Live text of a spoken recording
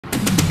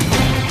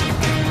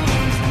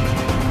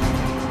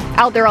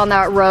Out there on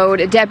that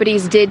road,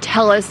 deputies did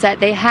tell us that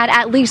they had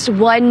at least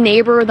one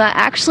neighbor that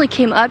actually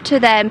came up to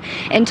them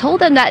and told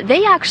them that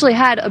they actually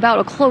had about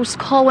a close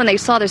call when they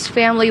saw this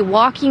family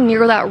walking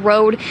near that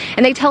road.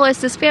 And they tell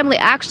us this family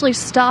actually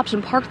stopped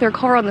and parked their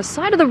car on the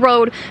side of the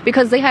road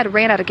because they had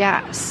ran out of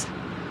gas.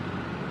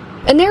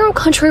 A narrow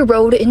country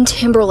road in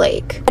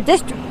Timberlake.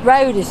 This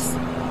road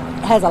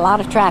has a lot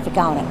of traffic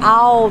on it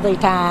all the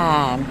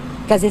time,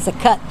 because it's a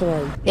cut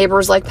through.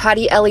 Neighbors like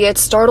Patty Elliott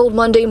startled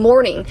Monday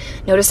morning,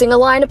 noticing a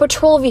line of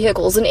patrol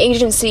vehicles and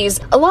agencies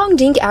along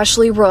Dink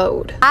Ashley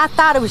Road. I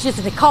thought it was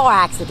just a car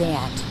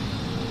accident,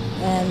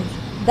 and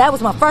that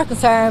was my first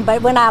concern,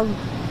 but when I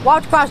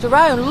walked across the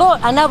road and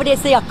looked, I never did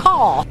see a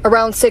car.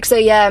 Around 6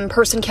 a.m.,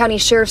 Person County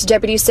Sheriff's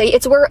deputies say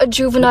it's where a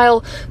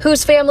juvenile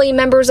whose family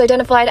members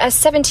identified as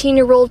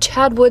 17-year-old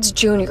Chad Woods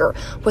Jr.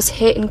 was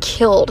hit and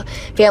killed.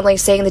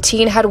 Families saying the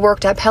teen had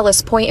worked at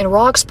Pellis Point in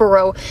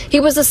Roxborough. He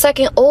was the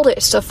second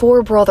oldest of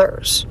 4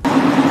 brothers.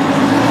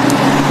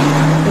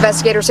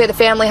 Investigators say the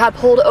family had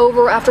pulled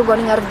over after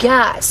running out of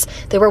gas.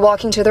 They were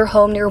walking to their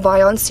home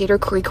nearby on Cedar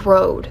Creek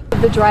Road.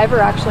 The driver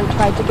actually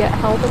tried to get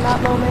help in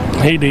that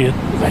moment? He did.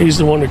 He's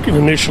the one that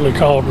initially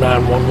called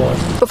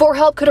 911. Before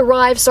help could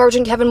arrive,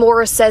 Sergeant Kevin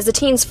Morris says the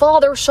teen's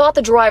father shot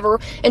the driver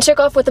and took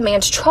off with the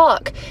man's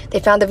truck.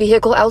 They found the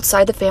vehicle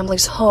outside the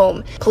family's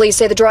home. Police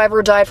say the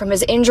driver died from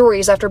his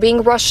injuries after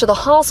being rushed to the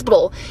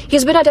hospital.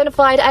 He's been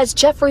identified as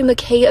Jeffrey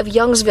McKay of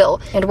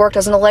Youngsville and worked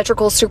as an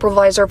electrical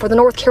supervisor for the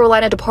North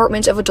Carolina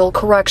Department of Adult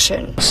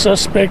Correction. The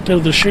suspect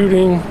of the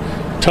shooting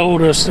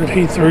told us that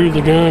he threw the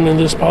gun in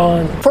this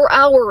pond. For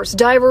hours,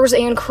 divers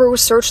and crew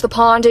searched the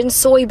pond and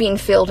soybean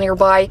field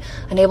nearby,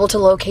 unable to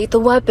locate the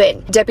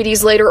weapon.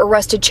 Deputies later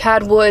arrested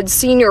Chad Woods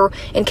Sr.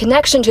 in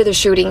connection to the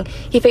shooting.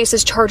 He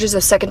faces charges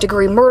of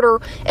second-degree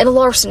murder and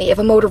larceny of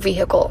a motor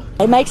vehicle.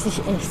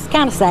 It's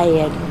kind of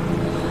sad,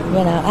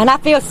 you know, and I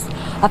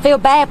feel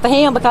bad for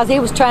him because he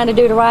was trying to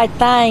do the right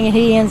thing and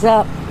he ends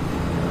up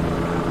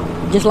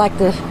just like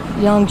the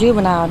young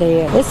juvenile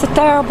did. It's a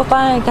terrible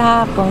thing to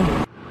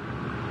happen.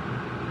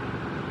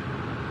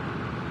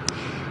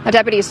 Now,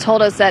 deputies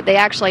told us that they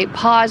actually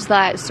paused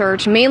that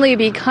search mainly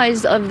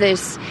because of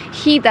this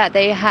heat that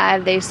they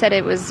had. They said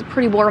it was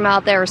pretty warm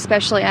out there,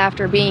 especially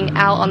after being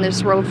out on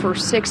this road for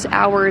 6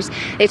 hours.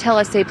 They tell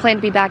us they plan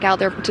to be back out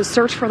there to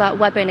search for that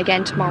weapon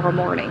again tomorrow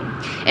morning.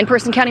 In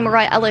Person County,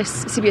 Mariah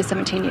Ellis, CBS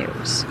 17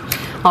 News.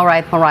 All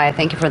right, Mariah,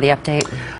 thank you for the update.